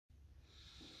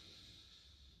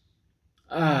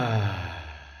Ah,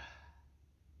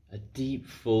 a deep,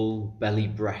 full belly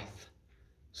breath.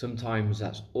 Sometimes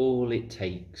that's all it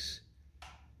takes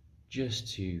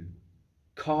just to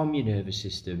calm your nervous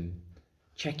system,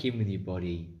 check in with your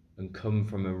body, and come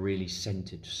from a really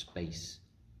centered space.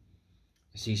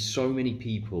 I see so many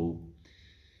people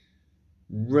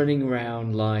running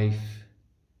around life,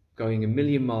 going a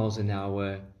million miles an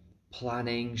hour,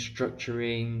 planning,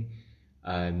 structuring,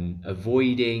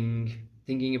 avoiding,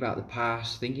 thinking about the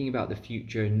past, thinking about the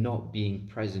future, and not being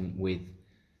present with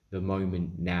the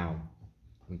moment now.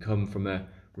 We come from a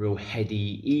real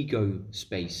heady ego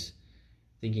space,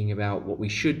 thinking about what we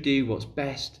should do, what's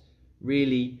best,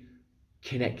 really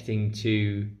connecting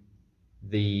to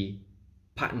the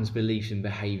patterns, beliefs and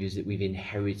behaviors that we've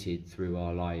inherited through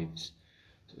our lives.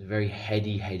 So it's a very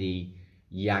heady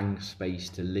yang space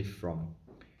to live from.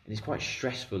 And it's quite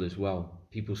stressful as well.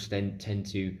 People tend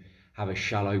to have a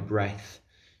shallow breath,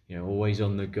 always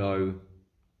on the go.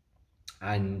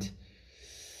 And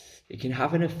it can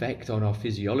have an effect on our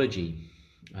physiology.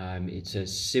 It's a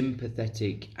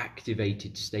sympathetic,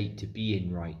 activated state to be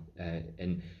in, right?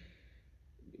 And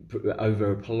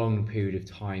over a prolonged period of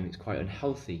time, it's quite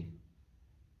unhealthy.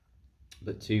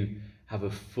 But to have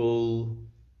a full,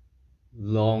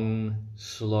 long,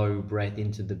 slow breath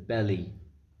into the belly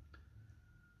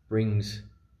brings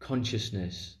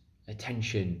consciousness,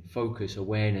 attention, focus,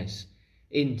 awareness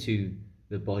into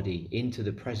the body, into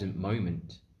the present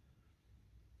moment.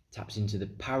 Taps into the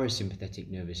parasympathetic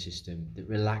nervous system that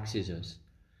relaxes us,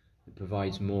 that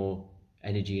provides more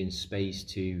energy and space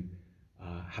to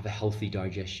have a healthy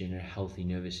digestion and a healthy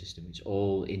nervous system. It's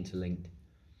all interlinked.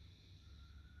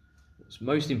 What's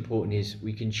most important is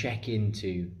we can check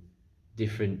into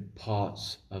different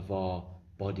parts of our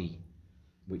body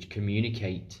which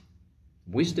communicate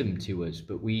wisdom to us,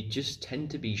 but we just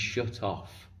tend to be shut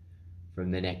off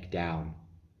from the neck down.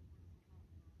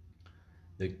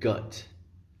 The gut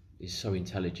is so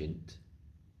intelligent.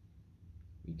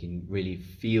 We can really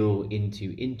feel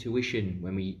into intuition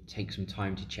when we take some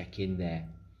time to check in there,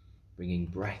 bringing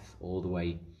breath all the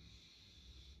way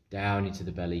down into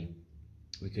the belly.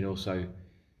 We can also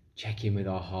check in with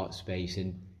our heart space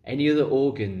and any other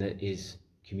organ that is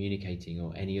communicating,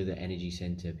 or any other energy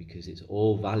center, because it's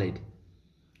all valid.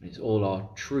 It's all our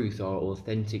truth, our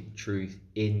authentic truth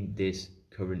in this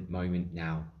current moment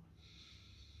now.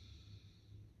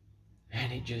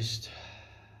 And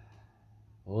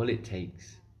all it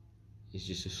takes is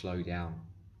just to slow down.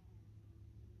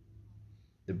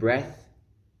 The breath,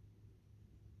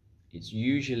 it's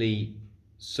usually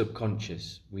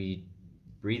subconscious. We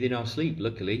breathe in our sleep,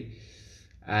 luckily,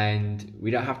 and we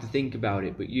don't have to think about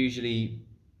it. But usually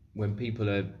when people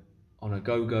are on a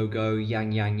go,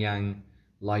 yang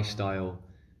lifestyle,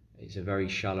 it's a very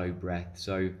shallow breath.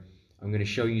 So I'm going to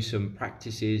show you some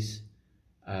practices,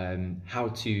 how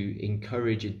to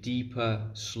encourage a deeper,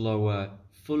 slower,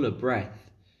 fuller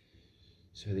breath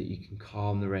so that you can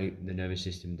calm the nervous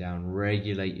system down,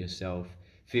 regulate yourself,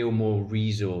 feel more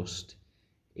resourced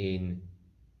in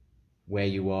where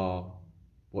you are,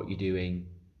 what you're doing,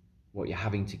 what you're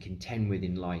having to contend with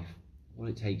in life. All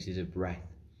it takes is a breath,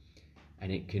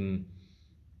 and it can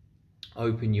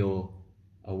open your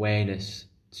awareness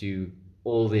to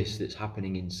all this that's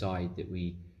happening inside that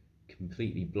we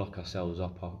completely block ourselves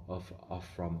off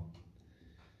from.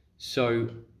 So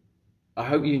I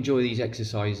hope you enjoy these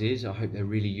exercises. I hope they're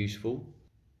really useful.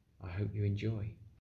 I hope you enjoy.